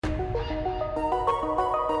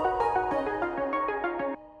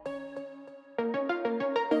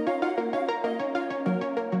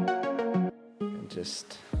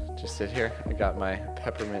just sit here. I got my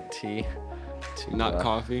peppermint tea. Not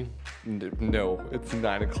coffee? No, it's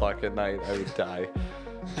 9 o'clock at night. I would die.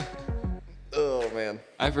 Oh, man.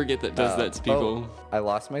 I forget that does that to people. I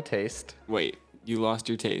lost my taste. Wait, you lost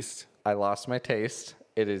your taste? I lost my taste.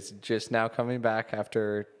 It is just now coming back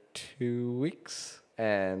after 2 weeks,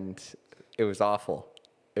 and it was awful.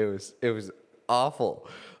 It was awful.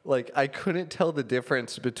 Like, I couldn't tell the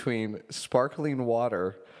difference between sparkling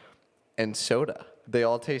water and soda. They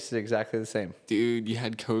all tasted exactly the same. Dude, you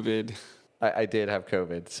had COVID. I did have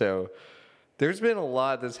COVID, so there's been a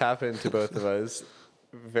lot that's happened to both of us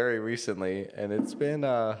very recently, and it's been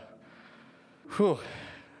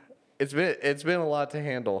it's been a lot to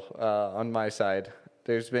handle on my side.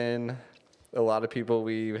 There's been a lot of people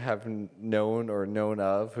we have known or known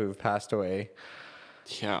of who've passed away.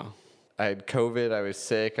 Yeah. I had COVID. I was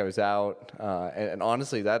sick. I was out. And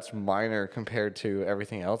honestly, that's minor compared to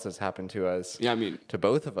everything else that's happened to us. Yeah, I mean, to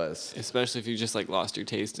both of us. Especially if you just like lost your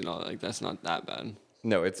taste and all that. Like, that's not that bad.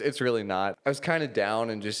 No, it's really not. I was kind of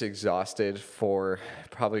down and just exhausted for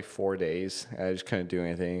probably 4 days. I just couldn't do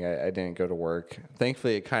anything. I didn't go to work.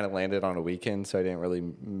 Thankfully, it kind of landed on a weekend, so I didn't really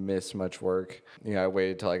miss much work. You know, I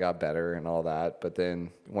waited till I got better and all that. But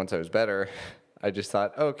then once I was better, I just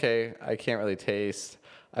thought, okay, I can't really taste.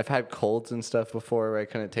 I've had colds and stuff before where I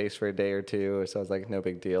couldn't taste for a day or two, so I was like, no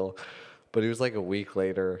big deal. But it was like a week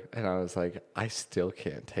later, and I was like, I still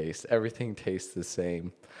can't taste. Everything tastes the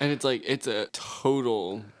same. And it's like, it's a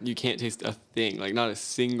total, you can't taste a thing, like not a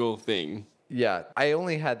single thing. Yeah, I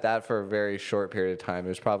only had that for a very short period of time. It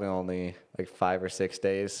was probably only like 5 or 6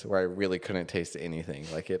 days where I really couldn't taste anything.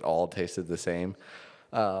 Like, it all tasted the same.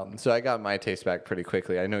 So I got my taste back pretty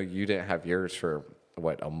quickly. I know you didn't have yours for,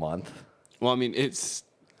 a month? Well, I mean,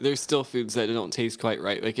 there's still foods that don't taste quite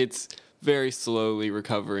right. Like, it's very slowly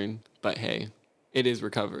recovering, but hey, it is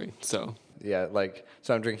recovering, so. Yeah,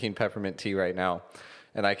 so I'm drinking peppermint tea right now,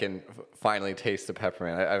 and I can finally taste the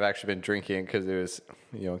peppermint. I've actually been drinking because it was,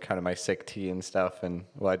 kind of my sick tea and stuff, and,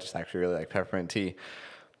 I just actually really like peppermint tea,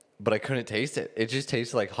 but I couldn't taste it. It just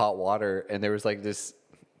tasted like hot water, and there was, like, this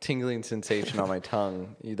tingling sensation on my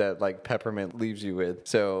tongue that, like, peppermint leaves you with.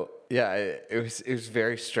 So, yeah, it was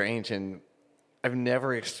very strange, and I've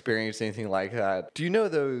never experienced anything like that. Do you know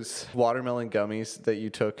those watermelon gummies that you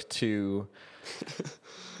took to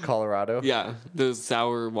Colorado? Yeah, those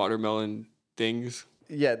sour watermelon things.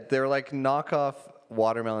 Yeah, they're like knockoff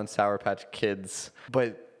watermelon Sour Patch Kids,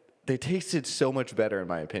 but they tasted so much better in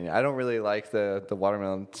my opinion. I don't really like the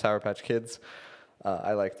watermelon Sour Patch Kids.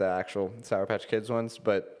 I like the actual Sour Patch Kids ones,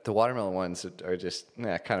 but the watermelon ones are just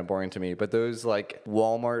kind of boring to me. But those like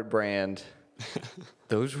Walmart brand...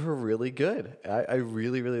 Those were really good. I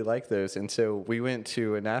really, really like those. And so we went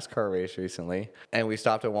to a NASCAR race recently, and we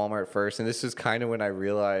stopped at Walmart first. And this is kind of when I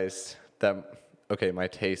realized that, okay, my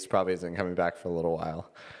taste probably isn't coming back for a little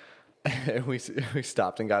while. And we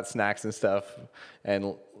stopped and got snacks and stuff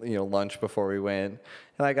and, lunch before we went.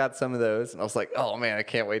 And I got some of those. And I was like, oh, man, I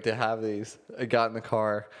can't wait to have these. I got in the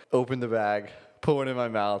car, opened the bag, put one in my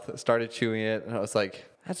mouth, started chewing it. And I was like...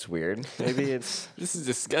 That's weird. Maybe it's... This is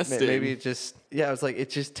disgusting. Maybe it just... Yeah, I was like,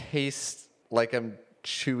 it just tastes like I'm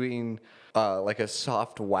chewing like a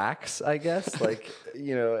soft wax, I guess.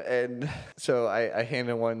 And so I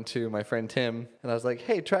handed one to my friend Tim, and I was like,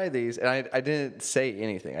 hey, try these. And I didn't say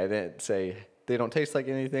anything. I didn't say... They don't taste like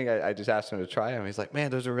anything. I just asked him to try them. He's like,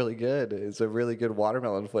 man, those are really good. It's a really good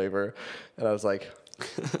watermelon flavor. And I was like...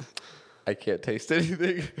 I can't taste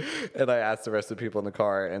anything. And I asked the rest of the people in the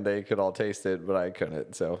car, and they could all taste it, but I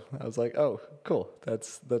couldn't. So I was like, oh, cool.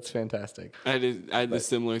 That's fantastic. I had the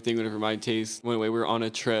similar thing whenever my taste went away. We were on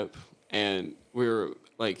a trip, and we were,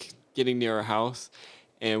 like, getting near our house,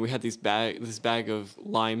 and we had this bag of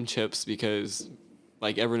lime chips because,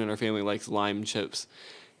 like, everyone in our family likes lime chips.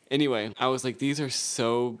 Anyway, I was like, these are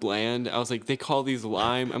so bland. I was like, they call these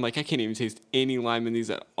lime. I'm like, I can't even taste any lime in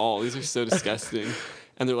these at all. These are so disgusting.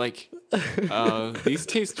 And they're like, these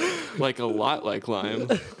taste like a lot like lime.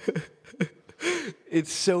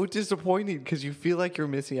 It's so disappointing because you feel like you're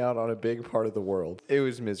missing out on a big part of the world. It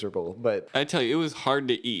was miserable, but... I tell you, it was hard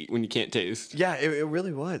to eat when you can't taste. Yeah, it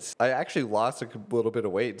really was. I actually lost a little bit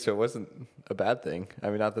of weight, so it wasn't a bad thing. I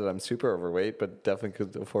mean, not that I'm super overweight, but definitely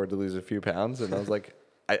could afford to lose a few pounds. And I was like...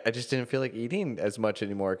 I just didn't feel like eating as much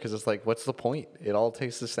anymore because it's like, what's the point? It all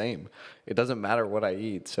tastes the same. It doesn't matter what I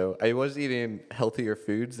eat. So I was eating healthier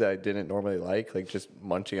foods that I didn't normally like just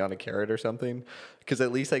munching on a carrot or something, because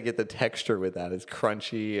at least I get the texture with that. It's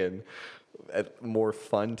crunchy and more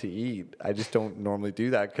fun to eat. I just don't normally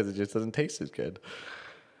do that because it just doesn't taste as good.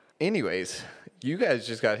 Anyways, you guys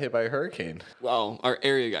just got hit by a hurricane. Well, our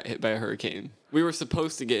area got hit by a hurricane. We were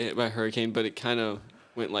supposed to get hit by a hurricane, but it kind of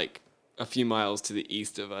went like a few miles to the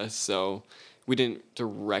east of us, so we didn't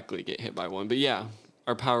directly get hit by one. But yeah,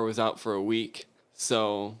 our power was out for a week.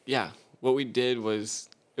 So yeah, what we did was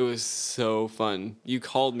it was so fun. You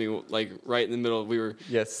called me like right in the middle. We were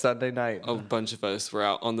Yes, Sunday night. a bunch of us were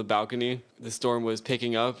out on the balcony. The storm was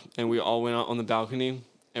picking up, and we all went out on the balcony,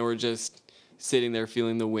 and we're just sitting there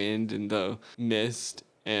feeling the wind and the mist,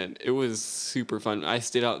 and it was super fun. I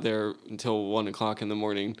stayed out there until 1 o'clock in the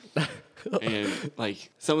morning. And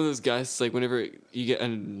like some of those gusts, like whenever you get a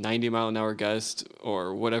 90-mile-an-hour gust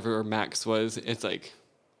or whatever our max was, it's like,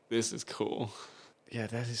 this is cool. Yeah,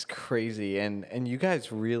 that is crazy. And you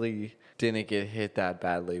guys really didn't get hit that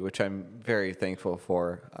badly, which I'm very thankful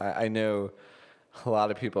for. I know a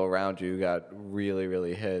lot of people around you got really,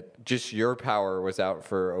 really hit. Just your power was out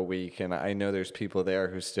for a week, and I know there's people there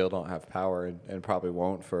who still don't have power and probably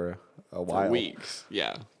won't for a while. For weeks,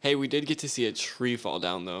 yeah. Hey, we did get to see a tree fall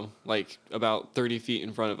down, though, like about 30 feet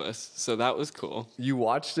in front of us. So that was cool. You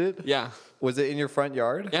watched it? Yeah. Was it in your front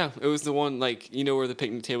yard? Yeah, it was the one, like, you know where the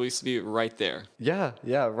picnic table used to be? Right there. Yeah,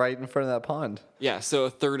 right in front of that pond. Yeah, so a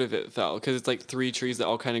third of it fell because it's like 3 trees that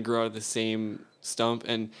all kind of grow out of the same stump,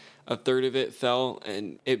 and a third of it fell,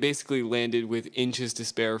 and it basically landed with inches to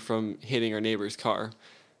spare from hitting our neighbor's car.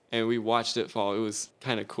 And we watched it fall. It was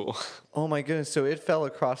kind of cool. Oh my goodness, so it fell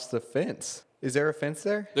across the fence. Is there a fence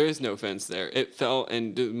there? There is no fence there. It fell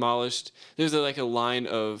and demolished. There's like a line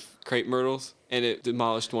of crepe myrtles, and it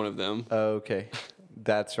demolished one of them. Okay.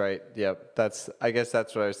 That's right. Yep. I guess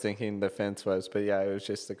that's what I was thinking the fence was, but yeah, it was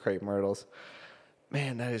just the crepe myrtles.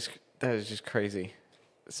 Man, that is just crazy.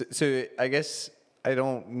 So I guess I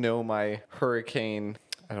don't know my hurricane,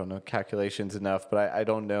 I don't know calculations enough, but I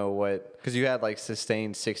don't know what, because you had like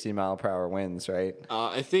sustained 60-mile-per-hour winds, right?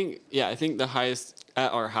 I think the highest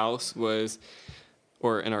at our house was,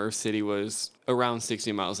 or in our city was around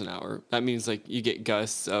 60 miles an hour. That means like you get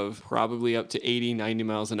gusts of probably up to 80, 90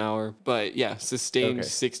 miles an hour. But yeah, sustained Okay.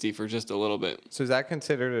 60 for just a little bit. So is that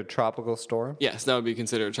considered a tropical storm? Yes, that would be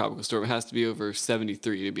considered a tropical storm. It has to be over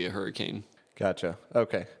 73 to be a hurricane. Gotcha.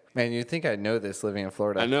 Okay. Man, you'd think I'd know this living in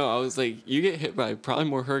Florida. I know. I was like, you get hit by probably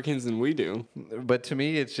more hurricanes than we do. But to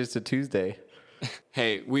me, it's just a Tuesday.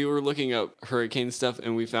 Hey, we were looking up hurricane stuff,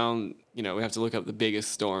 and we found, we have to look up the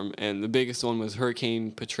biggest storm. And the biggest one was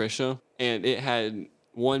Hurricane Patricia. And it had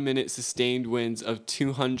 1 minute sustained winds of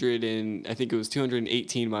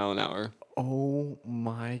 218 mile an hour. Oh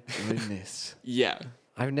my goodness. Yeah.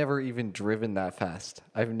 I've never even driven that fast.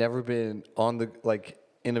 I've never been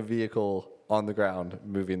in a vehicle on the ground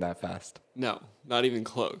moving that fast. No, not even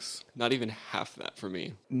close. Not even half that for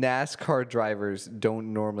me. NASCAR drivers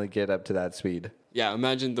don't normally get up to that speed. Yeah,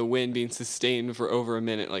 imagine the wind being sustained for over a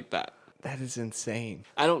minute like that. That is insane.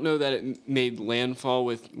 I don't know that it made landfall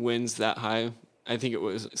with winds that high. I think it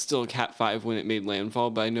was still Cat 5 when it made landfall,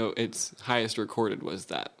 but I know its highest recorded was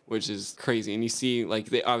that, which is crazy. And you see, like,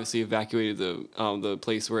 they obviously evacuated the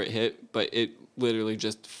place where it hit, but it literally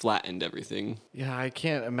just flattened everything. Yeah, I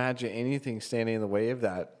can't imagine anything standing in the way of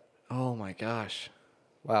that. Oh my gosh.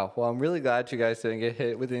 Wow. Well, I'm really glad you guys didn't get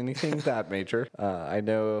hit with anything that major. I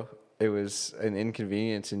know it was an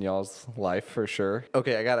inconvenience in y'all's life for sure.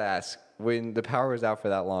 Okay, I got to ask. When the power was out for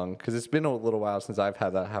that long, because it's been a little while since I've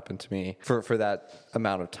had that happen to me for that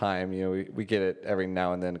amount of time. We get it every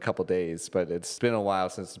now and then, a couple days, but it's been a while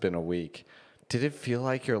since it's been a week. Did it feel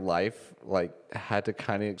like your life had to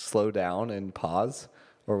kind of slow down and pause,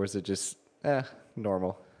 or was it just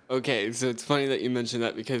normal? Okay, so it's funny that you mentioned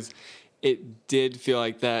that because it did feel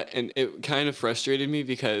like that, and it kind of frustrated me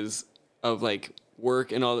because of like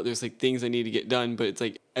work and all that. There's like things I need to get done, but it's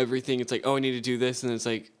like everything. It's like, oh, I need to do this, and it's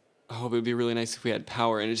like, oh, it would be really nice if we had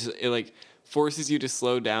power. And it like forces you to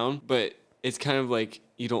slow down, but it's kind of like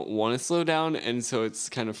you don't want to slow down. And so it's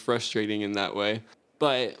kind of frustrating in that way.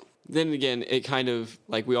 But then again, it kind of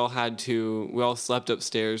like we all slept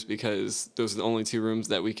upstairs because those are the only 2 rooms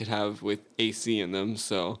that we could have with AC in them.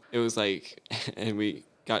 So it was like, and we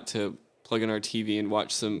got to plug in our TV and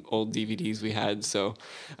watch some old DVDs we had. So,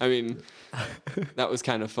 I mean, that was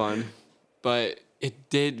kind of fun, but it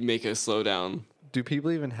did make us slow down. Do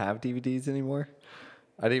people even have DVDs anymore?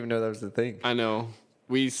 I didn't even know that was a thing. I know.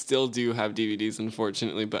 We still do have DVDs,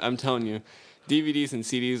 unfortunately, but I'm telling you, DVDs and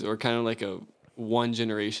CDs are kind of like a one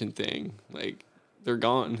generation thing. Like, they're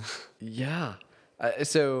gone. Yeah.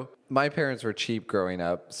 So my parents were cheap growing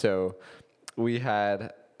up, so we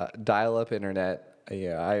had dial-up internet.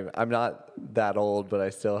 Yeah, I'm not that old, but I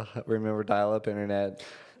still remember dial-up internet.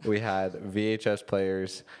 We had VHS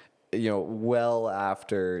players. Well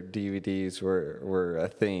after DVDs were a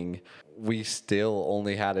thing, we still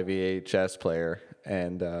only had a VHS player,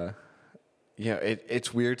 and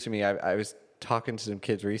It's weird to me. I was talking to some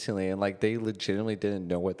kids recently, and like they legitimately didn't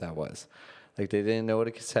know what that was. Like they didn't know what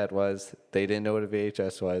a cassette was. They didn't know what a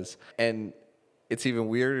VHS was. And it's even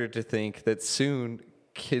weirder to think that soon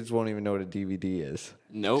kids won't even know what a DVD is.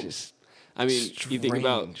 Nope. Just I mean, you think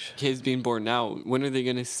about strange. kids being born now. When are they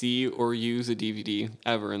going to see or use a DVD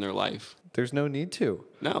ever in their life? There's no need to.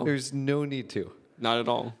 No. There's no need to. Not at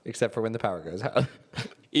all. Except for when the power goes out.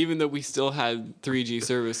 Even though we still had 3G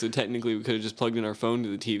service, so technically we could have just plugged in our phone to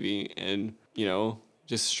the TV and,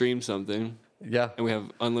 just streamed something. Yeah. And we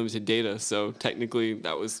have unlimited data, so technically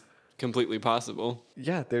that was completely possible.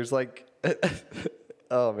 Yeah, there's like...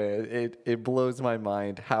 Oh, man. It blows my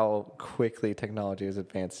mind how quickly technology has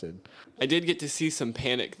advanced. I did get to see some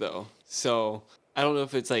panic, though. So I don't know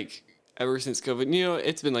if it's like ever since COVID.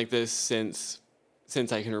 It's been like this since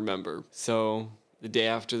I can remember. So the day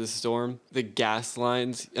after the storm, the gas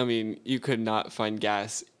lines, you could not find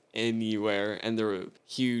gas anywhere, and there were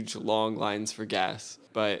huge, long lines for gas.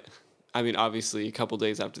 But, obviously, a couple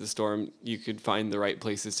days after the storm, you could find the right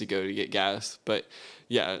places to go to get gas. But,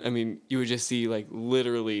 yeah, you would just see, like,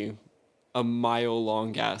 literally a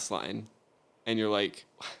mile-long gas line, and you're like,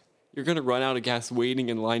 you're going to run out of gas waiting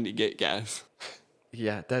in line to get gas.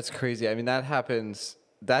 Yeah, that's crazy. That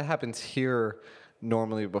happens here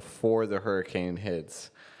normally before the hurricane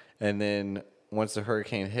hits. And then once the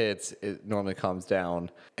hurricane hits, it normally calms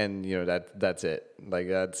down, and that's it. Like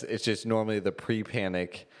it's just normally the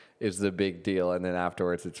pre-panic is the big deal, and then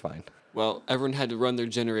afterwards it's fine. Well, everyone had to run their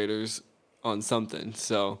generators on something,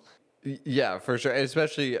 so yeah, for sure.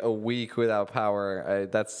 Especially a week without power,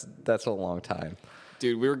 that's a long time.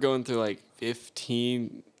 Dude, we were going through like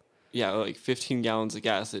 15 gallons of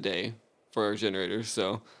gas a day for our generators,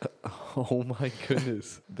 so. Oh my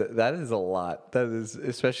goodness. That is a lot. That is,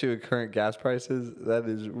 especially with current gas prices, that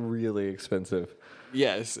is really expensive.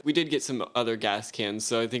 Yes, we did get some other gas cans,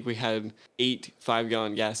 so I think we had 8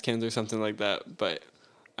 5-gallon gas cans or something like that, but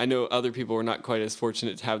I know other people were not quite as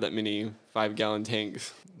fortunate to have that many 5-gallon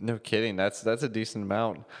tanks. No kidding. That's a decent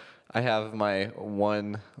amount. I have my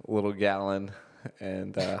 1 little gallon,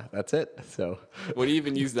 and that's it. So. What do you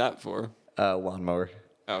even use that for? Lawnmower.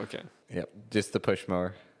 Oh, okay. Yep, just the push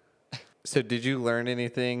mower. So did you learn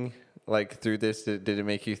anything like through this? Did it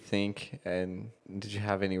make you think, and did you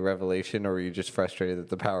have any revelation, or were you just frustrated that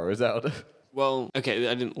the power was out? Well, okay,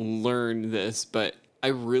 I didn't learn this, but I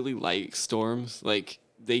really like storms. Like,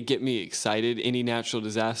 they get me excited. Any natural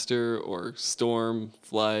disaster or storm,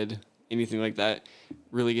 flood, anything like that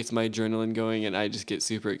really gets my adrenaline going, and I just get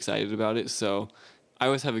super excited about it. So I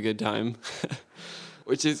always have a good time.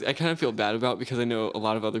 Which is, I kind of feel bad about because I know a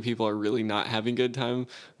lot of other people are really not having a good time.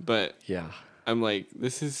 But yeah, I'm like,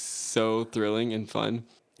 this is so thrilling and fun.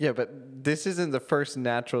 Yeah, but this isn't the first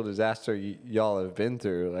natural disaster y'all have been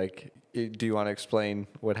through. Like, do you want to explain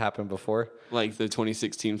what happened before? Like the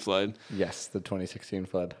 2016 flood. Yes, the 2016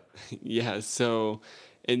 flood. Yeah, so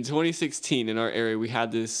in 2016 in our area, we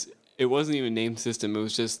had this, it wasn't even a name system. It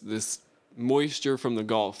was just this moisture from the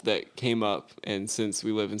Gulf that came up, and since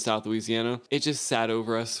we live in South Louisiana, it just sat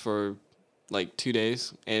over us for like 2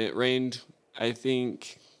 days, and it rained, I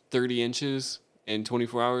think, 30 inches in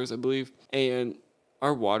 24 hours, I believe. And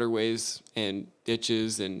our waterways and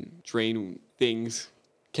ditches and drain things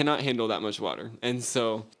cannot handle that much water. And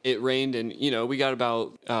so it rained, and we got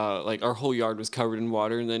about like our whole yard was covered in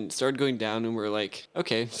water, and then it started going down, and we're like,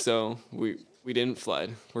 okay, so we didn't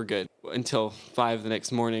flood. We're good. Until 5 the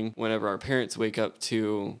next morning, whenever our parents wake up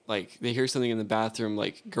to, like, they hear something in the bathroom,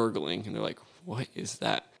 like, gurgling. And they're like, what is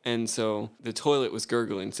that? And so the toilet was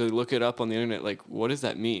gurgling. So they look it up on the internet, like, what does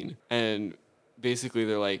that mean? And basically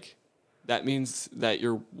they're like, that means that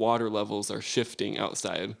your water levels are shifting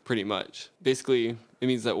outside, pretty much. Basically, it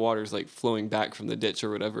means that water's, like, flowing back from the ditch or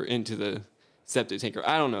whatever into the septic tank. Or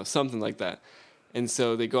I don't know, something like that. And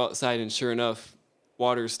so they go outside, and sure enough,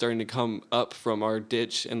 water is starting to come up from our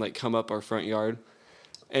ditch and like come up our front yard.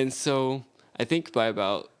 And so I think by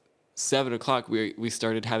about 7 o'clock, we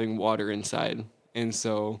started having water inside. And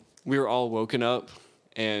so we were all woken up,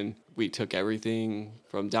 and we took everything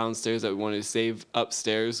from downstairs that we wanted to save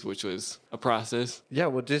upstairs, which was a process. Yeah,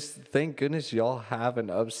 well, just thank goodness y'all have an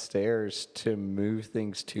upstairs to move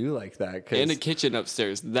things to like that. And a kitchen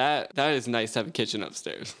upstairs. That is nice to have a kitchen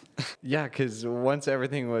upstairs. Yeah, because once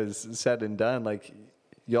everything was said and done, like,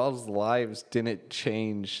 y'all's lives didn't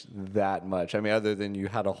change that much. Other than you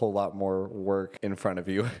had a whole lot more work in front of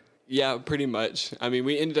you. Yeah, pretty much.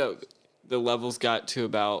 We ended up, the levels got to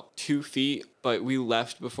about 2 feet, but we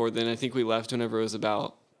left before then. I think we left whenever it was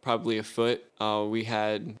about probably a foot. We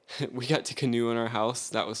got to canoe in our house.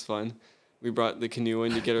 That was fun. We brought the canoe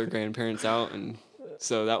in to get our grandparents out, and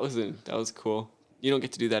So that was cool. You don't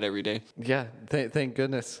get to do that every day. Yeah, thank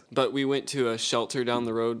goodness. But we went to a shelter down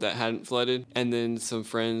the road that hadn't flooded, and then some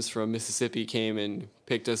friends from Mississippi came and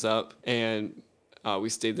picked us up, and we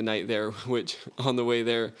stayed the night there. Which on the way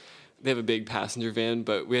there, they have a big passenger van,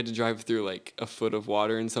 but we had to drive through like a foot of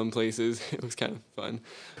water in some places. It was kind of fun.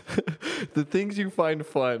 The things you find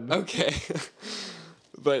fun. Okay.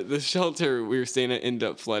 But the shelter we were staying at ended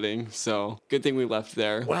up flooding, so good thing we left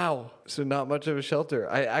there. Wow. So not much of a shelter.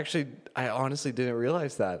 I honestly didn't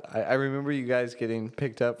realize that. I remember you guys getting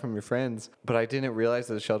picked up from your friends, but I didn't realize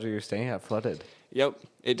that the shelter you were staying at flooded. Yep,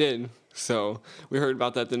 it did. So we heard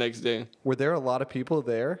about that the next day. Were there a lot of people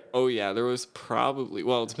there? Oh, yeah, there was probably,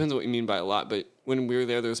 well, it depends on what you mean by a lot, but when we were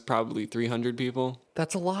there was probably 300 people.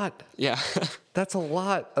 That's a lot. Yeah. That's a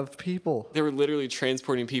lot of people. They were literally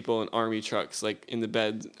transporting people in army trucks, like in the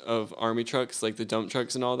bed of army trucks, like the dump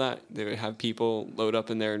trucks and all that. They would have people load up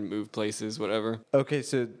in there and move places, whatever. Okay,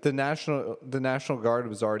 so the National Guard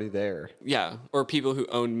was already there. Yeah, or people who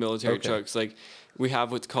owned military trucks. Like we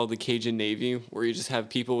have what's called the Cajun Navy, where you just have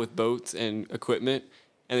people with boats and equipment,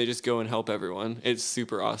 and they just go and help everyone. It's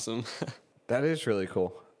super awesome. That is really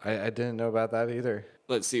cool. I didn't know about that either.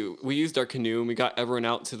 Let's see. We used our canoe, and we got everyone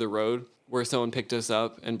out to the road where someone picked us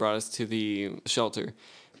up and brought us to the shelter.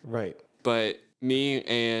 Right. But me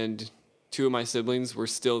and two of my siblings were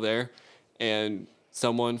still there, and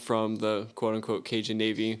someone from the quote-unquote Cajun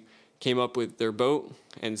Navy came up with their boat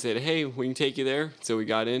and said, hey, we can take you there. So we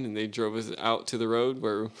got in, and they drove us out to the road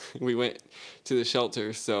where we went to the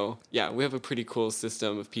shelter. So, yeah, we have a pretty cool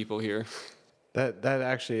system of people here. That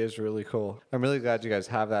actually is really cool. I'm really glad you guys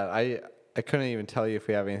have that. I couldn't even tell you if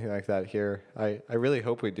we have anything like that here. I really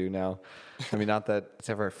hope we do now. I mean, not that it's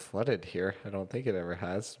ever flooded here. I don't think it ever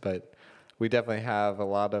has, but we definitely have a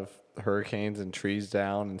lot of hurricanes and trees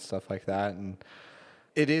down and stuff like that. And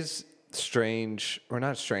it is strange, or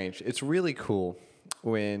not strange. It's really cool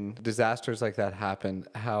when disasters like that happen,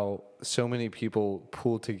 how so many people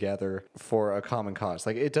pull together for a common cause.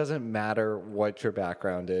 Like, it doesn't matter what your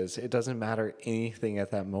background is. It doesn't matter anything at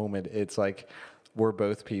that moment. It's like we're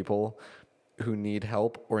both people who need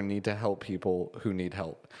help or need to help people who need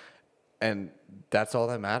help. And that's all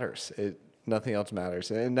that matters. Nothing else matters.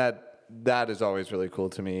 And that is always really cool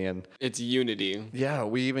to me. And it's unity. Yeah,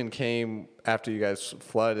 we even came after you guys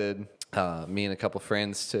flooded, me and a couple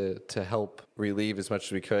friends to help relieve as much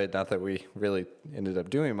as we could. Not that we really ended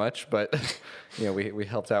up doing much, but we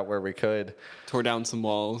helped out where we could. Tore down some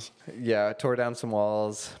walls. Yeah, tore down some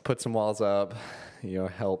walls, put some walls up,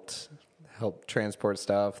 helped transport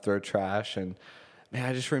stuff, throw trash. And man,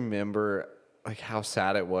 I just remember like how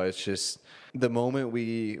sad it was. Just the moment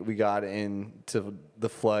we got into the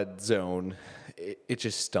flood zone, it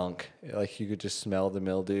just stunk. Like you could just smell the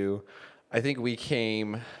mildew. I think we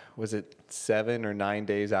came, was it 7 or 9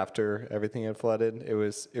 days after everything had flooded? It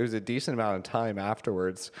was a decent amount of time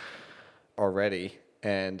afterwards already.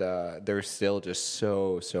 And there's still just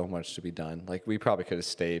so much to be done. Like we probably could have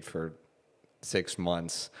stayed for 6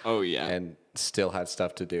 months. Oh yeah. And still had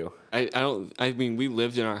stuff to do. I mean, we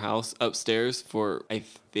lived in our house upstairs for, I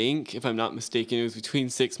think, if I'm not mistaken, it was between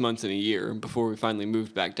 6 months and a year before we finally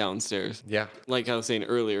moved back downstairs. Yeah. Like I was saying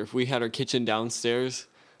earlier, if we had our kitchen downstairs,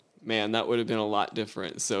 man, that would have been a lot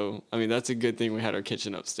different. So, I mean, that's a good thing we had our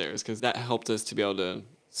kitchen upstairs because that helped us to be able to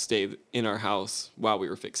stay in our house while we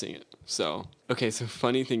were fixing it. So, okay, so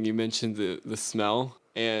funny thing, you mentioned the smell,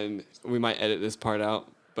 and we might edit this part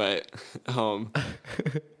out, but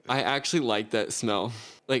I actually like that smell.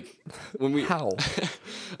 Like when we How?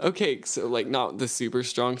 Okay, so like not the super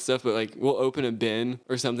strong stuff, but like we'll open a bin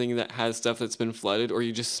or something that has stuff that's been flooded, or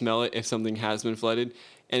you just smell it if something has been flooded,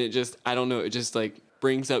 and it just, I don't know, it just like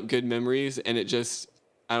brings up good memories, and it just,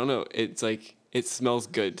 I don't know, it's like it smells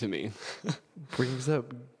good to me. Brings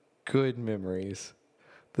up good memories.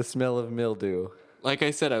 The smell of mildew. Like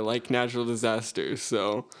I said, I like natural disasters,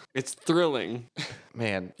 so it's thrilling.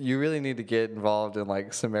 Man, you really need to get involved in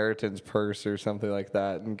like Samaritan's Purse or something like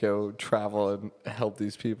that and go travel and help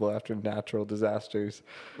these people after natural disasters.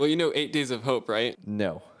 Well, 8 Days of Hope, right?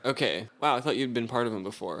 No. Okay. Wow, I thought you'd been part of them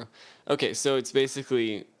before. Okay, so it's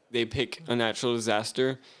basically they pick a natural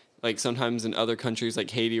disaster, like sometimes in other countries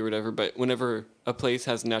like Haiti or whatever, but whenever a place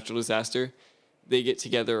has a natural disaster, they get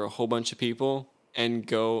together a whole bunch of people and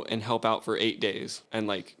go and help out for 8 days. And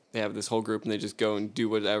like they have this whole group and they just go and do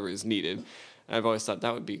whatever is needed. And I've always thought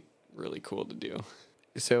that would be really cool to do.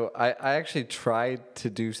 So I actually tried to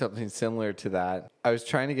do something similar to that. I was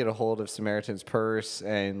trying to get a hold of Samaritan's Purse,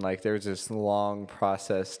 and like there was this long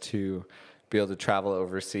process to be able to travel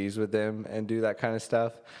overseas with them and do that kind of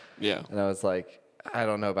stuff. Yeah. And I was like, I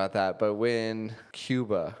don't know about that. But when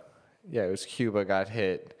Cuba, Yeah, it was Cuba got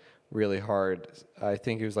hit really hard. I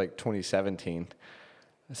think it was like 2017.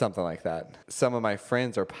 Something like that. Some of my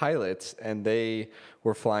friends are pilots and they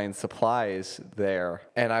were flying supplies there.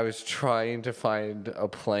 And I was trying to find a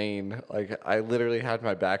plane. Like, I literally had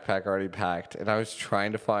my backpack already packed and I was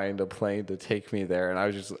trying to find a plane to take me there. And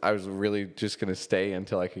I was really just going to stay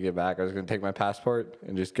until I could get back. I was going to take my passport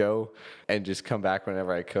and just go and just come back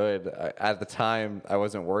whenever I could. At the time, I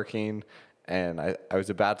wasn't working and I was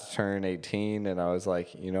about to turn 18. And I was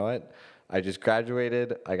like, you know what? I just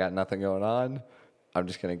graduated. I got nothing going on. I'm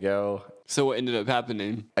just going to go. So what ended up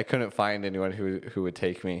happening? I couldn't find anyone who would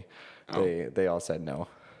take me. Oh. They all said no.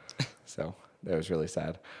 So that was really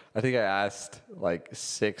sad. I think I asked like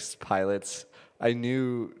 6 pilots. I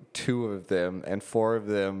knew 2 of them, and 4 of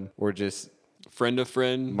them were just Friend of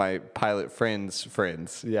friend? my pilot friends'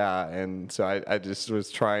 friends. Yeah, and so I just was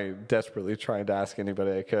desperately trying to ask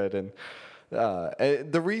anybody I could. And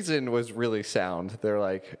the reason was really sound. They're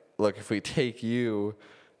like, look, if we take you,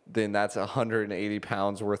 then that's 180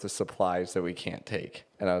 pounds worth of supplies that we can't take.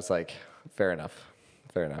 And I was like, fair enough.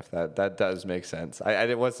 That does make sense.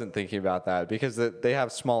 I wasn't thinking about that because they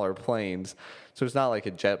have smaller planes. So it's not like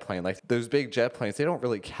a jet plane. Like those big jet planes, they don't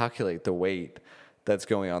really calculate the weight that's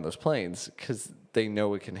going on those planes because they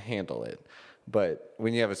know it can handle it. But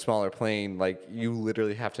when you have a smaller plane, like you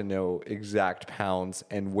literally have to know exact pounds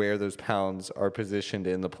and where those pounds are positioned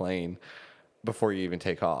in the plane before you even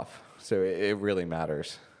take off. So it really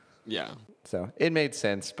matters. Yeah. So it made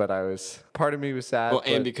sense, but part of me was sad. Well,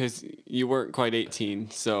 and because you weren't quite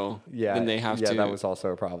 18, so then they have to. Yeah, that was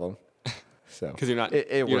also a problem. So because you're not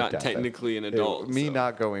technically an adult. Me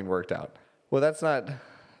not going worked out. Well, that's not.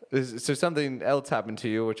 So something else happened to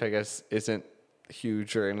you, which I guess isn't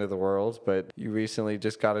huge or end of the world, but you recently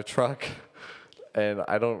just got a truck, and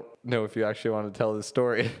I don't know if you actually want to tell the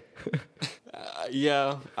story.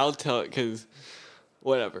 Yeah, I'll tell it because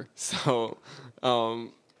whatever. So,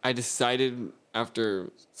 I decided after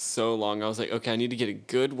so long, I was like, okay, I need to get a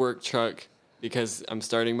good work truck because I'm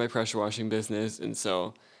starting my pressure washing business, and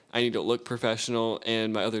so I need to look professional.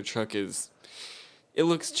 And my other truck it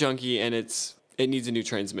looks junky, and it needs a new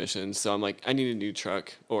transmission. So I'm like, I need a new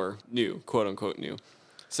truck, or new, quote unquote new.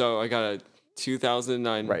 So I got a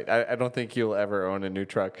 2009. Right. I don't think you'll ever own a new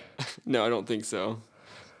truck. No, I don't think so.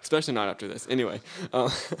 Especially not after this. Anyway,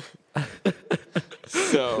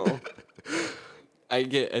 so I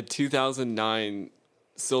get a 2009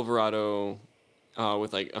 Silverado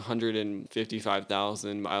with like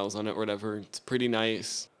 155,000 miles on it or whatever. It's pretty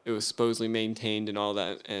nice. It was supposedly maintained and all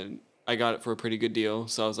that, and I got it for a pretty good deal.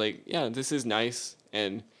 So I was like, yeah, this is nice.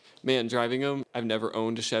 And man, driving them, I've never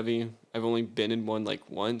owned a Chevy. I've only been in one like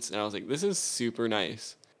once, and I was like, this is super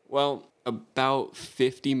nice. Well, about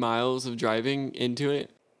 50 miles of driving into it,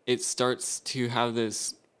 it starts to have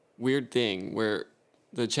this weird thing where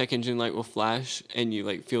the check engine light will flash and you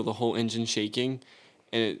like feel the whole engine shaking,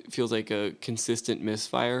 and it feels like a consistent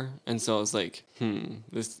misfire. And so I was like,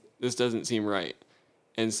 this doesn't seem right.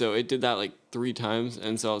 And so it did that like 3 times.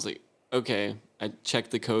 And so I was like, okay, I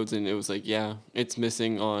checked the codes and it was like, yeah, it's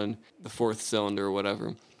missing on the 4th cylinder or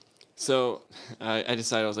whatever. So I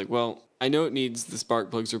decided, I was like, well, I know it needs the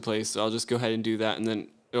spark plugs replaced, so I'll just go ahead and do that. And then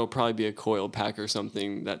it'll probably be a coil pack or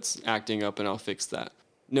something that's acting up, and I'll fix that.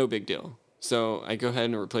 No big deal. So I go ahead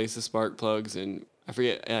and replace the spark plugs, and I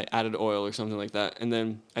forget, I added oil or something like that. And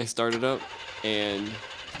then I started up, and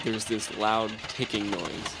there's this loud ticking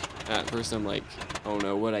noise. At first I'm like, oh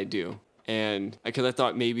no, what'd I do? And because I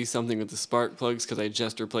thought maybe something with the spark plugs because I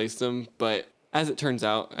just replaced them. But as it turns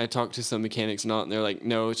out, I talked to some mechanics and all, and they're like,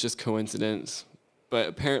 no, it's just coincidence. But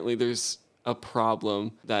apparently there's a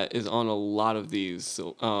problem that is on a lot of these,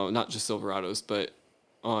 not just Silverados, but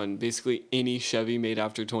on basically any Chevy made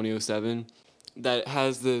after 2007, that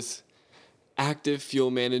has this active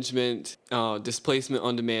fuel management, displacement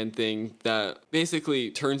on demand thing that basically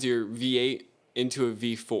turns your V8 into a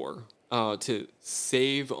V4 to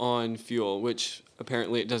save on fuel, which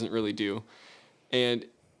apparently it doesn't really do. And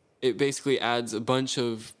it basically adds a bunch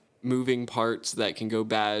of moving parts that can go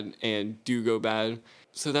bad and do go bad.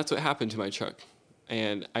 So that's what happened to my truck.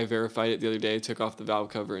 And I verified it the other day, took off the valve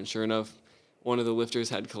cover, and sure enough, one of the lifters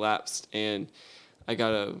had collapsed, and I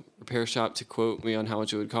got a repair shop to quote me on how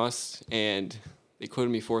much it would cost, and they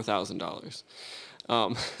quoted me $4,000,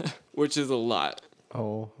 which is a lot.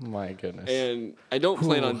 Oh my goodness. And I don't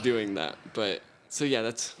plan on doing that, but so yeah,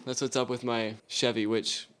 that's what's up with my Chevy,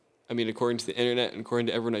 which, I mean, according to the internet and according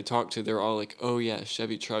to everyone I talked to, they're all like, oh yeah,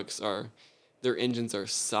 Chevy trucks their engines are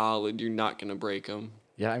solid. You're not going to break them.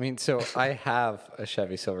 Yeah, I mean, so I have a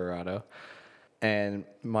Chevy Silverado, and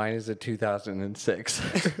mine is a 2006.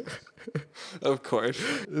 Of course.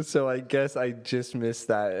 So I guess I just missed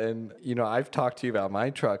that. And, I've talked to you about my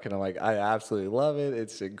truck and I'm like, I absolutely love it.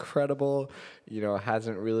 It's incredible. It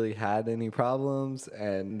hasn't really had any problems.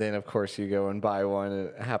 And then, of course, you go and buy one. And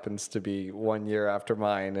it happens to be 1 year after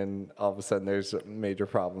mine. And all of a sudden there's major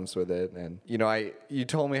problems with it. And, you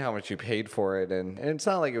told me how much you paid for it. And it's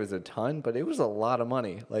not like it was a ton, but it was a lot of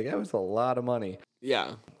money. Like, that was a lot of money.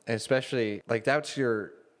 Yeah. And especially, like, that's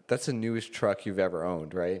the newest truck you've ever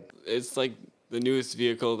owned, right? It's like the newest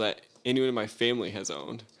vehicle that anyone in my family has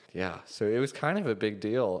owned. Yeah, so it was kind of a big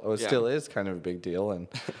deal. It still is kind of a big deal, and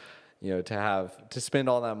to spend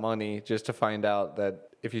all that money just to find out that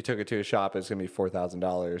if you took it to a shop, it's gonna be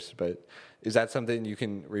 $4,000. But is that something you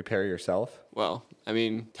can repair yourself? Well, I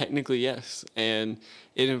mean, technically yes, and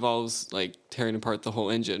it involves like tearing apart the whole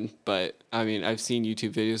engine. But I mean, I've seen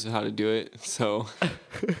YouTube videos of how to do it, so.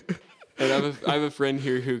 And I have a friend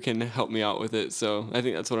here who can help me out with it, so I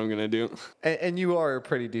think that's what I'm going to do. And you are a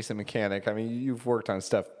pretty decent mechanic. I mean, you've worked on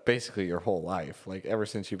stuff basically your whole life. Like, ever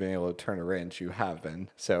since you've been able to turn a wrench, you have been.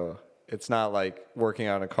 So it's not like working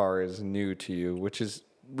on a car is new to you, which is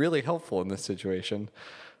really helpful in this situation.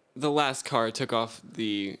 The last car I took off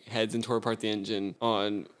the heads and tore apart the engine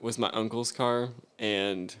on was my uncle's car,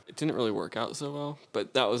 and it didn't really work out so well.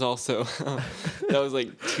 But that was also, that was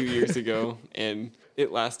like 2 years ago, and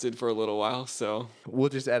it lasted for a little while, so. We'll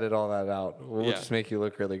just edit all that out. We'll just make you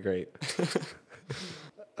look really great.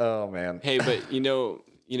 Oh, man. Hey, but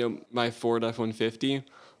my Ford F-150,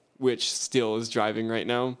 which still is driving right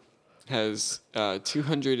now, has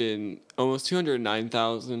almost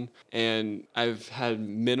 209,000, and I've had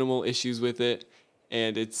minimal issues with it,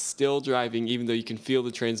 and it's still driving. Even though you can feel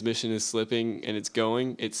the transmission is slipping and it's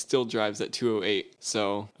going, it still drives at 208.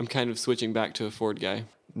 So I'm kind of switching back to a Ford guy.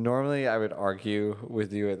 Normally I would argue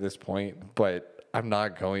with you at this point, but I'm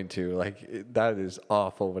not going to. Like, that is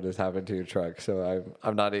awful what has happened to your truck. So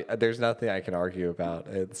I'm not. There's nothing I can argue about.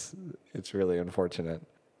 It's really unfortunate.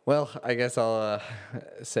 Well, I guess I'll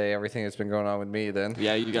say everything that's been going on with me then.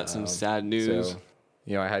 Yeah, you got some sad news.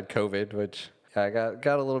 So, I had COVID, which I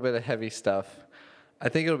got a little bit of heavy stuff. I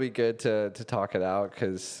think it'll be good to talk it out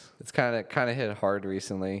because it's kind of hit hard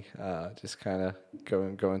recently. Just kind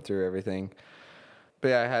of going through everything. But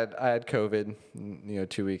yeah, I had COVID,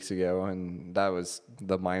 2 weeks ago, and that was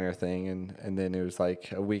the minor thing. And then it was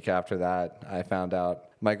like a week after that, I found out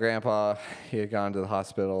my grandpa, he had gone to the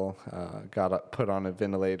hospital, got put on a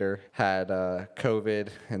ventilator, had COVID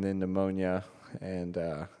and then pneumonia, and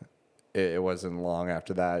it wasn't long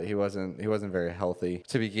after that. He wasn't very healthy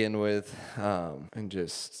to begin with, and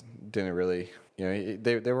just didn't really,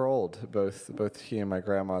 they were old. Both he and my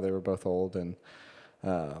grandma, they were both old, and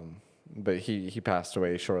but he passed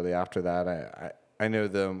away shortly after that. I know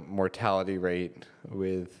the mortality rate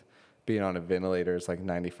with being on a ventilator is like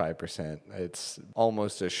 95%. It's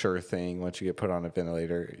almost a sure thing once you get put on a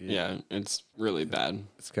ventilator. Yeah, it's really bad.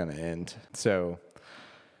 It's going to end. So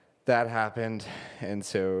that happened. And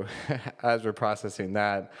so as we're processing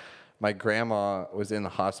that, my grandma was in the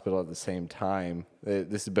hospital at the same time.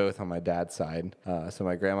 This is both on my dad's side. So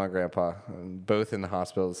my grandma and grandpa, both in the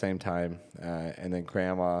hospital at the same time. And then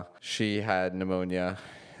grandma, she had pneumonia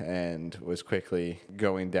and was quickly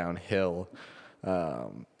going downhill.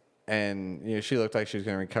 And, she looked like she was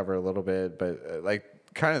going to recover a little bit. But,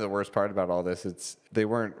 kind of the worst part about all this, they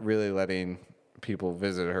weren't really letting people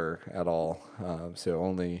visit her at all. So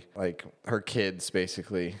only, her kids,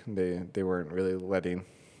 basically, they weren't really letting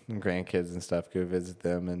grandkids and stuff go visit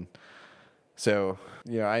them. And so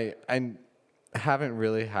I haven't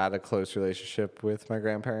really had a close relationship with my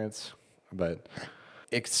grandparents, but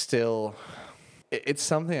it's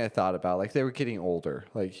something I thought about. Like, they were getting older,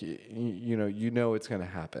 like it's going to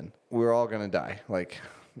happen. We're all going to die. Like,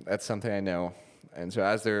 that's something I know. And so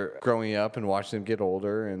as they're growing up and watching them get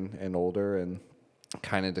older and older and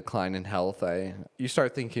kind of decline in health, you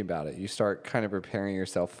start thinking about it. You start kind of preparing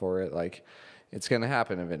yourself for it. Like, it's going to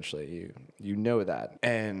happen eventually. You know that.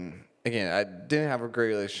 And again, I didn't have a great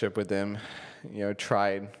relationship with them.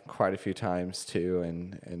 Tried quite a few times too,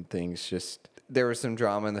 and things just, there was some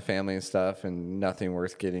drama in the family and stuff, and nothing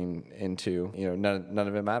worth getting into. None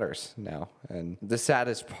of it matters now. And the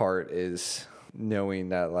saddest part is knowing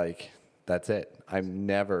that, that's it. I'm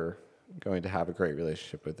never going to have a great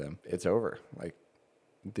relationship with them. It's over.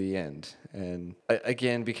 The end. And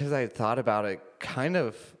again, because I had thought about it kind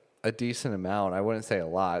of a decent amount. I wouldn't say a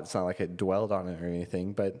lot. It's not like I dwelled on it or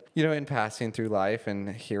anything, but in passing through life and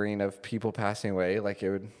hearing of people passing away,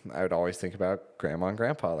 I would always think about grandma and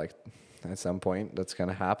grandpa. At some point that's going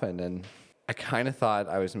to happen. And I kind of thought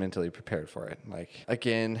I was mentally prepared for it. Like,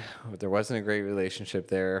 again, there wasn't a great relationship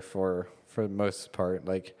there for the most part.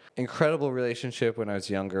 Like, incredible relationship when I was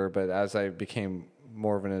younger, but as I became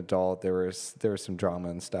more of an adult, there was some drama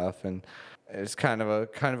and stuff, and it's kind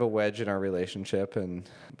of a wedge in our relationship. And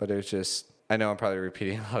but it was just, I know I'm probably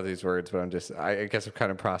repeating a lot of these words, but I guess I'm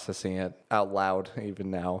kind of processing it out loud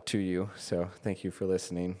even now to you. So thank you for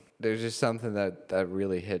listening. There's just something that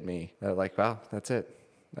really hit me. That like, wow, that's it.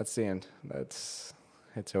 That's the end. It's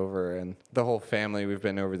over. And the whole family, we've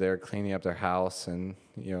been over there cleaning up their house and,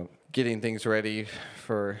 getting things ready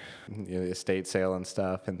for the estate sale and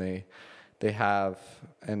stuff. And they have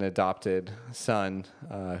an adopted son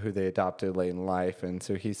who they adopted late in life, and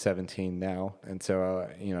so he's 17 now. And so,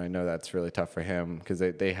 I know that's really tough for him because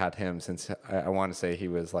they had him since I want to say he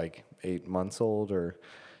was like 8 months old or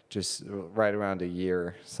just right around a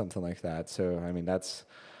year, something like that. So, I mean, that's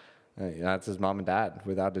his mom and dad,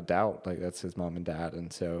 without a doubt. Like, that's his mom and dad.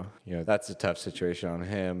 And so, that's a tough situation on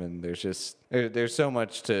him. And there's so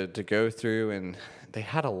much to go through. And they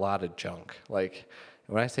had a lot of junk. Like,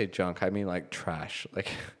 when I say junk, I mean like trash. Like,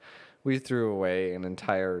 we threw away an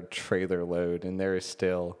entire trailer load, and there is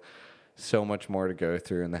still so much more to go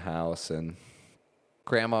through in the house. And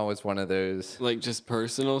Grandma was one of those. Like just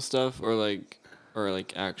personal stuff, or like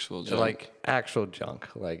actual junk. Like actual junk.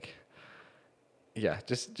 Like, yeah,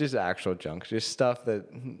 just actual junk. Just stuff that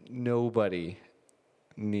nobody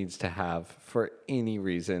needs to have for any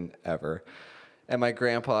reason ever. And my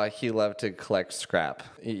grandpa, he loved to collect scrap,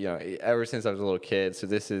 ever since I was a little kid. So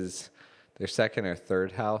this is their second or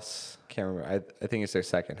third house. Can't remember. I think it's their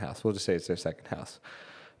second house. We'll just say it's their second house.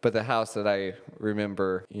 But the house that I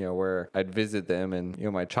remember, where I'd visit them and,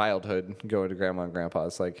 my childhood going to Grandma and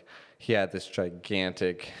Grandpa's, like, he had this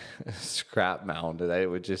gigantic scrap mound that it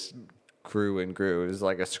would just grew and grew. It was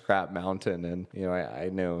like a scrap mountain. And, I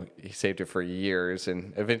know he saved it for years,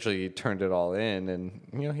 and eventually he turned it all in, and,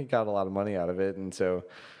 he got a lot of money out of it. And so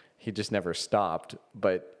he just never stopped,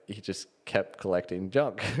 but he just kept collecting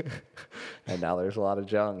junk. And now there's a lot of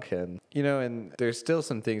junk. And, and there's still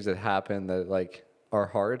some things that happen that like are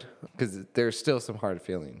hard, because there's still some hard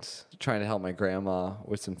feelings trying to help my grandma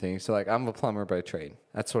with some things. So like, I'm a plumber by trade.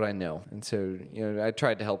 That's what I know. And so, I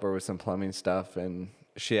tried to help her with some plumbing stuff, and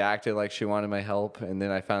she acted like she wanted my help, and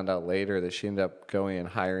then I found out later that she ended up going and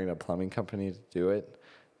hiring a plumbing company to do it.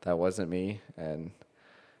 That wasn't me, and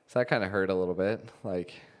so that kind of hurt a little bit.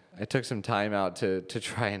 Like, I took some time out to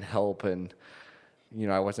try and help, and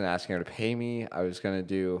I wasn't asking her to pay me. I was going to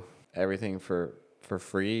do everything for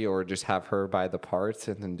free, or just have her buy the parts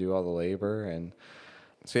and then do all the labor. And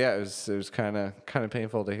so yeah, it was kind of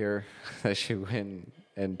painful to hear that she went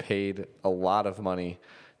and paid a lot of money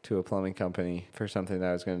to a plumbing company for something that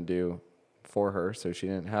I was going to do for her, so she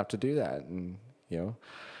didn't have to do that. And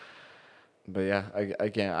but yeah,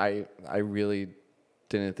 I really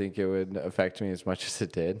didn't think it would affect me as much as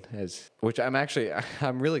it did, which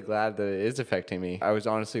I'm really glad that it is affecting me. I was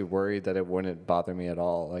honestly worried that it wouldn't bother me at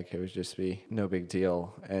all. Like, it would just be no big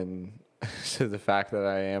deal. And so the fact that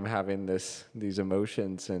I am having these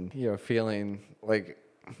emotions and, feeling like,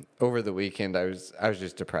 over the weekend, I was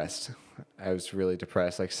just depressed. I was really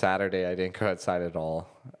depressed. Like, Saturday, I didn't go outside at all.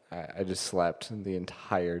 I just slept the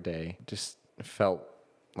entire day. Just felt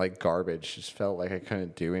like garbage. Just felt like I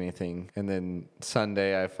couldn't do anything. And then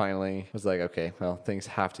Sunday, I finally was like, okay, well, things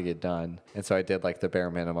have to get done. And so I did like the bare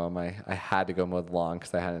minimum. I had to go mow the lawn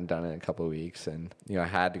because I hadn't done it in a couple of weeks. And, I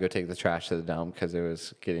had to go take the trash to the dump because it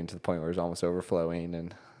was getting to the point where it was almost overflowing.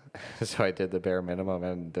 And so I did the bare minimum,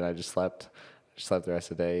 and then I just slept the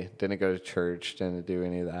rest of the day. Didn't go to church, didn't do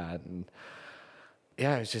any of that. And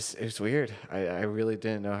yeah, it was weird. I really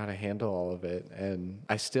didn't know how to handle all of it. And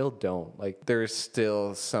I still don't. Like, there's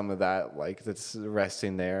still some of that, like, that's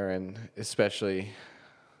resting there. And especially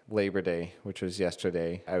Labor Day, which was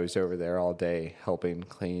yesterday, I was over there all day helping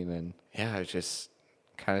clean. And yeah, I was just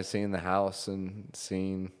kind of seeing the house and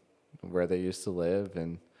seeing where they used to live,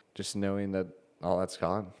 and just knowing that all that's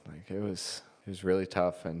gone. Like, it was really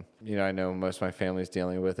tough. And, I know most of my family's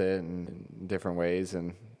dealing with it in different ways.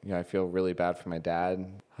 And, I feel really bad for my dad,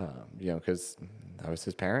 because that was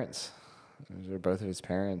his parents. Those were both of his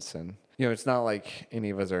parents. And, it's not like any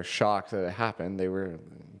of us are shocked that it happened. They were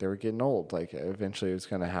getting old. Like, eventually it was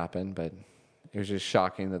going to happen. But it was just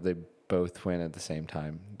shocking that they both went at the same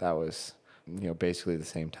time. That was, basically the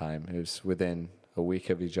same time. It was within a week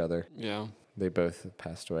of each other. Yeah. They both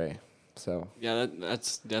passed away. So yeah,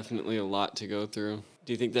 that's definitely a lot to go through.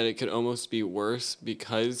 Do you think that it could almost be worse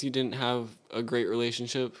because you didn't have a great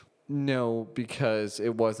relationship? No, because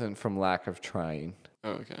it wasn't from lack of trying.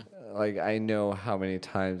 Oh, okay. Like, I know how many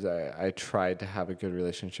times I tried to have a good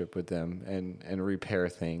relationship with them and repair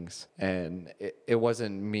things. And it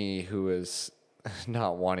wasn't me who was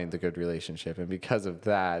not wanting the good relationship. And because of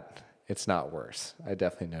that, it's not worse. I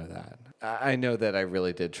definitely know that. I know that I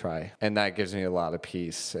really did try. And that gives me a lot of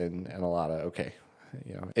peace and a lot of, okay,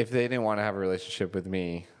 if they didn't want to have a relationship with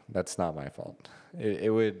me, that's not my fault.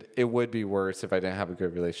 It would be worse if I didn't have a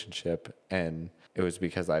good relationship and it was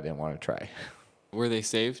because I didn't want to try. Were they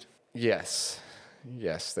saved? Yes.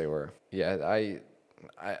 Yes, they were. Yeah,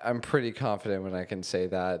 I'm pretty confident when I can say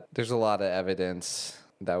that. There's a lot of evidence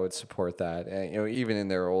that would support that. And, even in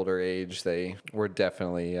their older age, they were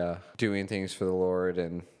definitely doing things for the Lord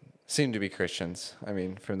and seemed to be Christians. I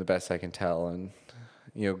mean, from the best I can tell. And,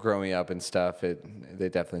 growing up and stuff, they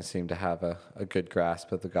definitely seemed to have a good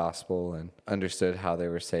grasp of the gospel and understood how they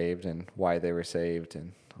were saved and why they were saved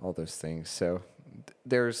and all those things. So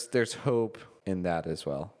there's hope in that as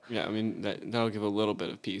well. Yeah, I mean that'll give a little bit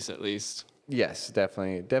of peace at least. Yes,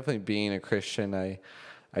 definitely being a Christian, I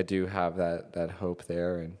do have that hope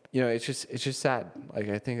there, and it's just sad. Like,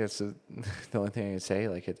 I think that's the only thing I can say.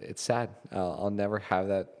 Like, it's sad. I'll never have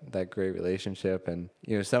that great relationship, and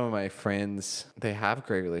some of my friends, they have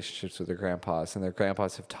great relationships with their grandpas, and their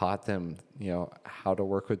grandpas have taught them how to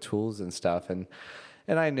work with tools and stuff, and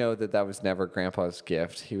I know that was never Grandpa's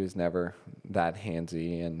gift. He was never that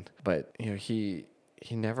handsy, but he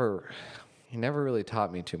never really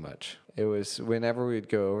taught me too much. It was whenever we'd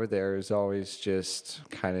go over there, it was always just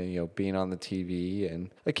kind of being on the TV,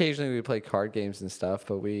 and occasionally we'd play card games and stuff,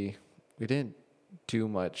 but we didn't do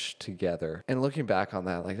much together. And looking back on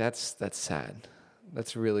that, like, that's sad.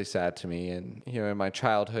 That's really sad to me. And in my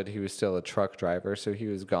childhood, he was still a truck driver, so he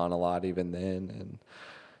was gone a lot even then, and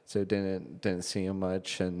so didn't see him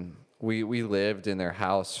much. And we lived in their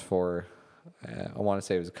house for I want to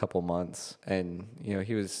say it was a couple months, and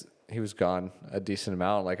he was gone a decent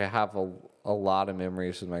amount. Like, I have a lot of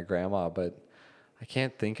memories with my grandma, but I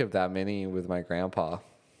can't think of that many with my grandpa.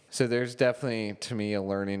 So there's definitely, to me, a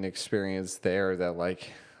learning experience there that,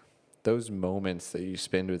 like, those moments that you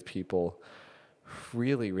spend with people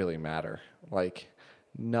really, really matter. Like,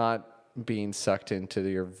 not being sucked into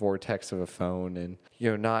your vortex of a phone and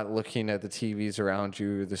not looking at the TVs around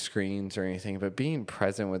you, the screens or anything, but being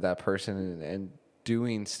present with that person and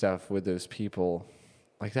doing stuff with those people,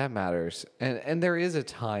 like, that matters. And there is a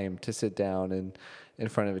time to sit down and in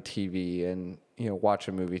front of a TV and watch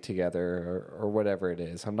a movie together or whatever it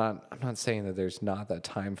is. I'm not saying that there's not that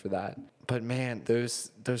time for that. But man, those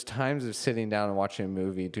times of sitting down and watching a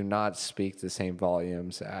movie do not speak the same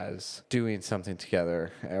volumes as doing something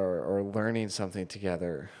together or learning something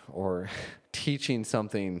together or teaching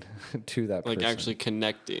something to that person. Like, actually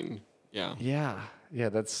connecting. Yeah. Yeah,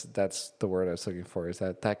 that's the word I was looking for, is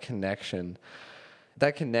that connection.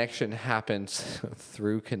 That connection happens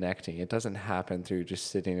through connecting. It doesn't happen through just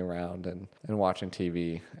sitting around and watching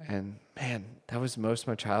TV. And man, that was most of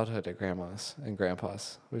my childhood at grandma's and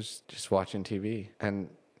grandpa's, was just watching TV. And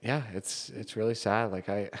yeah, it's really sad. Like,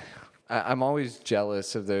 I'm always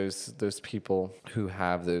jealous of those people who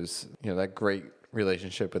have those, that great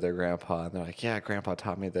relationship with their grandpa, and they're like, yeah, grandpa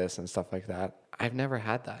taught me this and stuff like that. I've never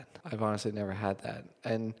had that. I've honestly never had that.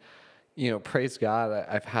 And praise God,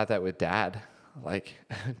 I've had that with Dad. Like,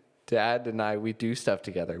 Dad and I, we do stuff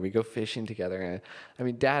together. We go fishing together. And I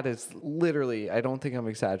mean, Dad is literally, I don't think I'm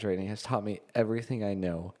exaggerating, has taught me everything I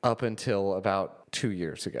know up until about 2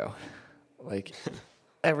 years ago. Like,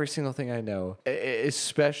 every single thing I know,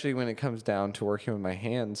 especially when it comes down to working with my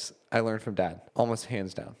hands, I learned from Dad, almost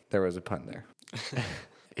hands down. There was a pun there.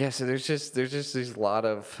 Yeah, so there's just these a lot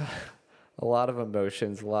of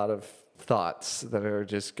emotions, a lot of thoughts that are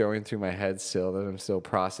just going through my head still, that I'm still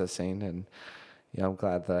processing. And I'm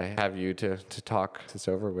glad that I have you to talk this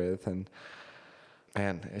over with. And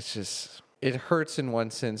man, it hurts in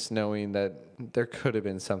one sense knowing that there could have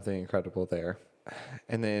been something incredible there,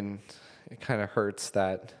 and then it kind of hurts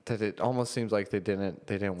that it almost seems like they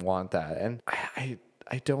didn't want that. And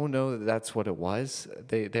I don't know that that's what it was.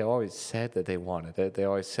 They always said that they wanted it. They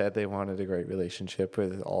always said they wanted a great relationship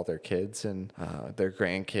with all their kids and their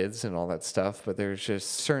grandkids and all that stuff. But there's just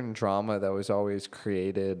certain drama that was always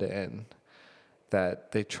created, and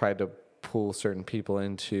that they tried to pull certain people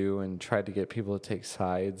into and tried to get people to take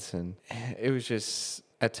sides. And it was just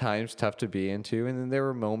at times tough to be into. And then there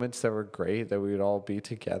were moments that were great, that we would all be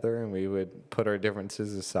together and we would put our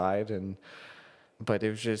differences aside. But it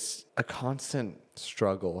was just a constant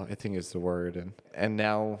struggle, I think is the word. And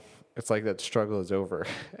now it's like that struggle is over.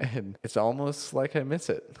 And it's almost like I miss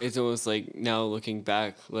it. It's almost like, now looking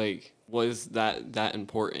back, like, was that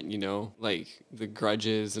important, Like, the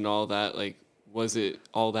grudges and all that, like, was it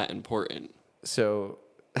all that important? So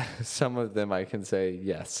some of them I can say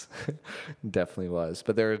yes, definitely was,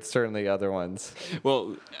 but there are certainly other ones.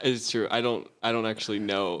 Well, it's true. I don't actually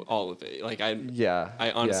know all of it. Like Yeah,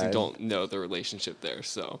 I honestly yeah. don't know the relationship there.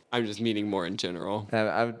 So I'm just meaning more in general. And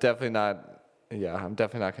I'm definitely not. Yeah, I'm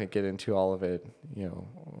definitely not going to get into all of it.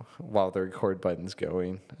 While the record button's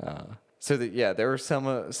going. So that yeah, there were some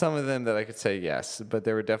of them that I could say yes, but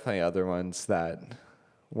there were definitely other ones that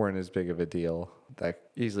weren't as big of a deal that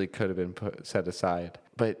easily could have been set aside.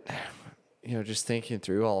 But just thinking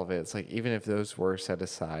through all of it, it's like even if those were set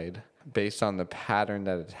aside, based on the pattern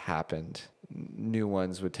that had happened, new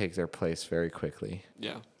ones would take their place very quickly.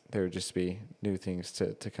 Yeah. There would just be new things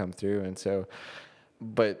to come through, and so,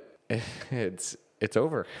 but it's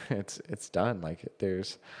over. It's done. Like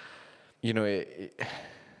there's, even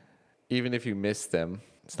if you miss them,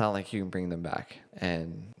 it's not like you can bring them back.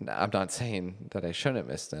 And I'm not saying that I shouldn't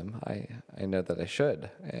miss them. I know that I should,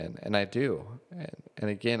 and I do. And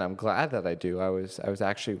again, I'm glad that I do. I was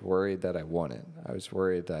actually worried that I wouldn't. I was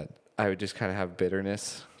worried that I would just kind of have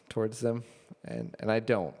bitterness towards them, and I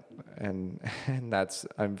don't. And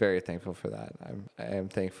I'm very thankful for that. I am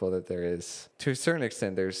thankful that there is, to a certain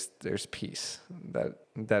extent, there's peace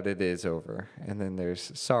that it is over, and then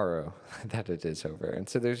there's sorrow that it is over, and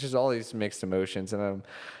so there's just all these mixed emotions, and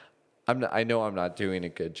I know I'm not doing a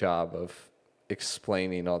good job of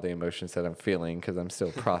explaining all the emotions that I'm feeling because I'm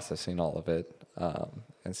still processing all of it,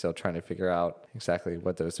 and still trying to figure out exactly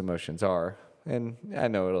what those emotions are, and I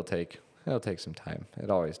know it'll take some time.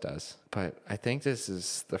 It always does. But I think this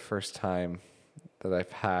is the first time that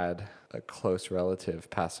I've had a close relative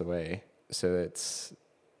pass away. So it's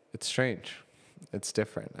strange. It's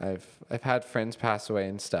different. I've had friends pass away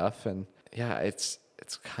and stuff, and yeah, it's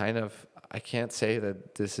kind of, I can't say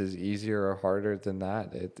that this is easier or harder than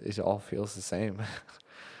that. It all feels the same.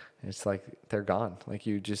 It's like they're gone. Like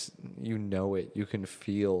you know it. You can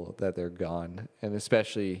feel that they're gone. And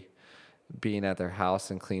especially being at their house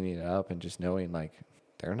and cleaning it up and just knowing like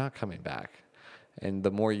they're not coming back. And the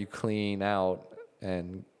more you clean out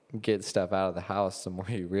and get stuff out of the house, the more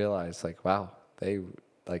you realize like, wow,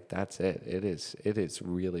 that's it. It is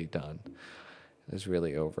really done. It is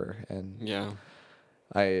really over. And Yeah.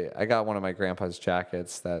 I got one of my grandpa's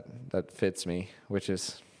jackets that fits me, which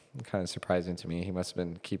is kind of surprising to me. He must have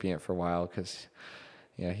been keeping it for a while because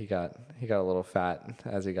he got a little fat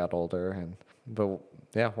as he got older, but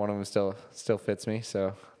yeah, one of them still fits me,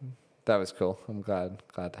 so that was cool. I'm glad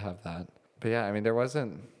to have that. But yeah, I mean, there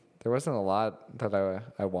wasn't a lot that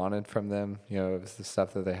I wanted from them. It was the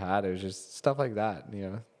stuff that they had. It was just stuff like that.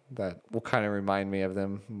 That will kind of remind me of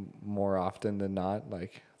them more often than not.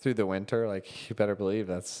 Like through the winter, like you better believe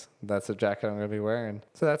that's a jacket I'm going to be wearing.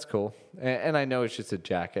 So that's cool. And I know it's just a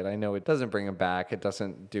jacket. I know it doesn't bring him back. It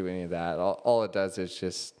doesn't do any of that. All it does is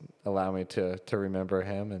just allow me to remember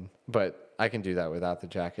him. But I can do that without the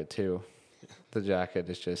jacket too. The jacket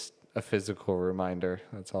is just a physical reminder.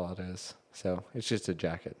 That's all it is. So it's just a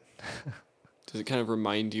jacket. Does it kind of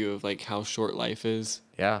remind you of like how short life is?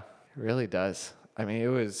 Yeah, it really does. I mean, it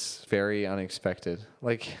was very unexpected.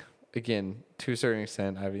 Like, again, to a certain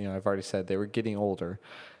extent, I've already said they were getting older,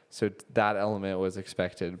 so that element was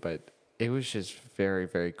expected. But it was just very,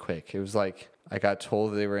 very quick. It was like I got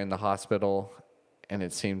told they were in the hospital, and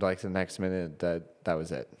it seemed like the next minute that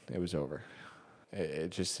was it. It was over. It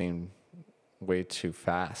just seemed way too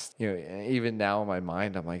fast. Even now in my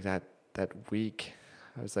mind, I'm like that week.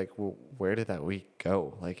 I was like, well, where did that week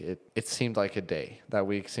go? Like it seemed like a day. That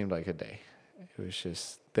week seemed like a day. It was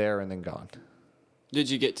just there and then gone. Did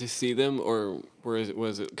you get to see them, or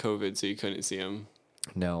was it COVID so you couldn't see them?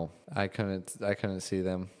 No, I couldn't see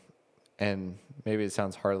them. And maybe it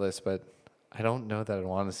sounds heartless, but I don't know that I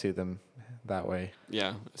want to see them that way.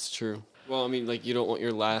 Yeah, it's true. Well, I mean, like you don't want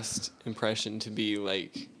your last impression to be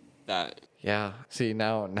like that. Yeah. See,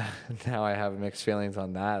 now I have mixed feelings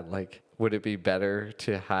on that. Like, would it be better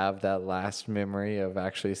to have that last memory of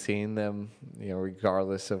actually seeing them,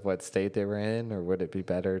 regardless of what state they were in, or would it be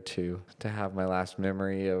better to have my last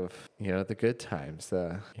memory of, the good times,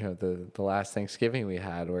 the last Thanksgiving we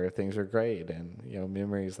had where things were great, and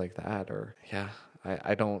memories like that? Or yeah,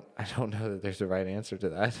 I don't know that there's a right answer to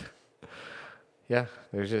that. Yeah,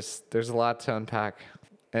 there's a lot to unpack,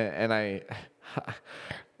 and I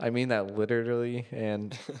mean that literally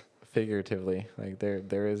and figuratively. Like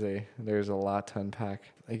there's a lot to unpack.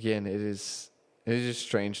 Again, it is just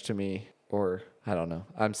strange to me, or I don't know.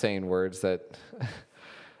 I'm saying words that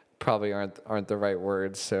probably aren't the right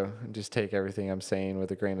words, so just take everything I'm saying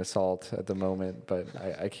with a grain of salt at the moment. But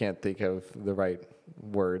I can't think of the right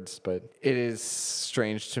words. But it is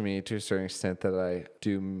strange to me to a certain extent that I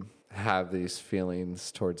do have these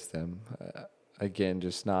feelings towards them. Again,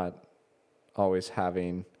 just not always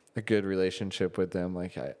having a good relationship with them.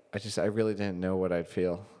 Like I really didn't know what I'd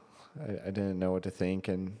feel. I didn't know what to think.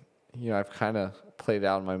 And, I've kind of played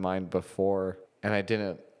out in my mind before, and I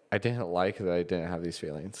didn't like that I didn't have these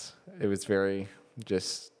feelings. It was very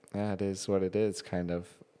just, it is what it is kind of,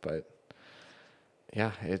 but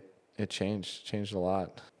yeah, it changed a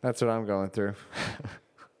lot. That's what I'm going through.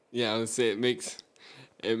 Yeah, I would say it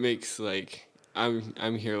makes like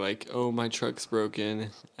I'm here like, oh, my truck's broken,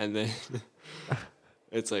 and then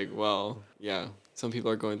it's like, well, yeah, some people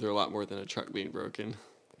are going through a lot more than a truck being broken.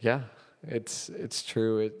 Yeah, it's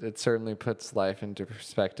true. It certainly puts life into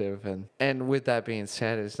perspective. And with that being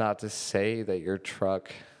said, it's not to say that your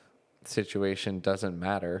truck situation doesn't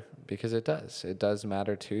matter, because it does. It does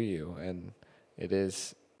matter to you, and it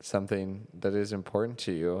is something that is important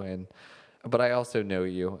to you. But I also know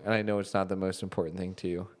you, and I know it's not the most important thing to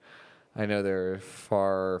you. I know there are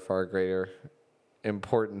far, far greater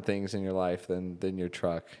important things in your life than your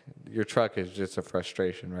truck. Your truck is just a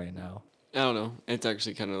frustration right now. I don't know. It's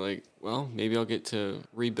actually kind of like, well, maybe I'll get to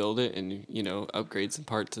rebuild it and, upgrade some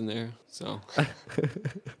parts in there. So,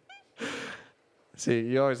 See,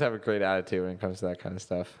 you always have a great attitude when it comes to that kind of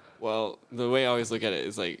stuff. well, the way I always look at it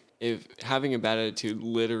is like, if having a bad attitude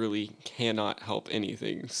literally cannot help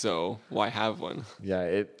anything, so why have one? Yeah,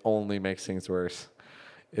 it only makes things worse.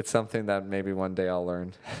 It's something that maybe one day I'll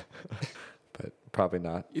learn, but probably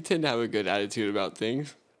not. You tend to have a good attitude about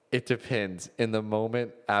things. It depends. In the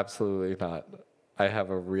moment, absolutely not. I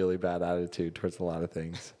have a really bad attitude towards a lot of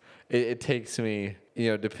things. It takes me,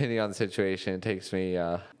 depending on the situation, it takes me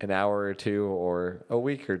an hour or two or a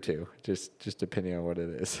week or two, just depending on what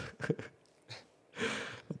it is.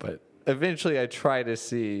 But eventually I try to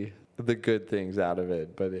see the good things out of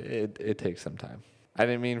it, but it takes some time. I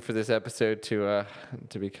didn't mean for this episode to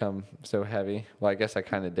become so heavy. Well, I guess I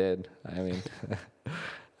kind of did. I mean,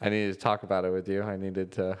 I needed to talk about it with you. I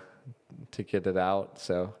needed to get it out.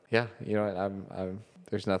 So yeah, you know what? I'm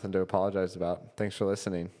there's nothing to apologize about. Thanks for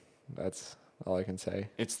listening. That's all I can say.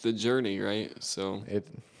 It's the journey, right? So It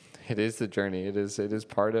is the journey. It is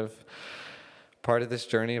part of this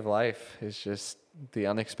journey of life. It's just the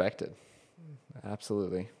unexpected.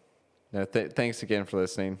 Absolutely. No, thanks again for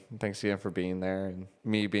listening. Thanks again for being there, and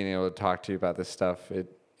me being able to talk to you about this stuff. It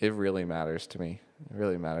really matters to me. It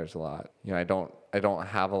really matters a lot. I don't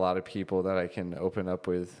have a lot of people that I can open up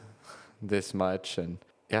with this much, and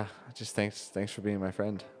yeah, just thanks for being my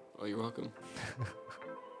friend. Oh, you're welcome.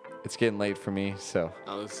 It's getting late for me, so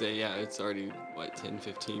I would say, yeah, it's already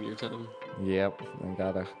 10:15 your time. yep,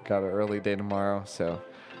 I got an early day tomorrow, so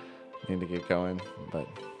need to get going, but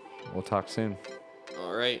we'll talk soon.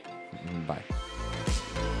 All right. Bye.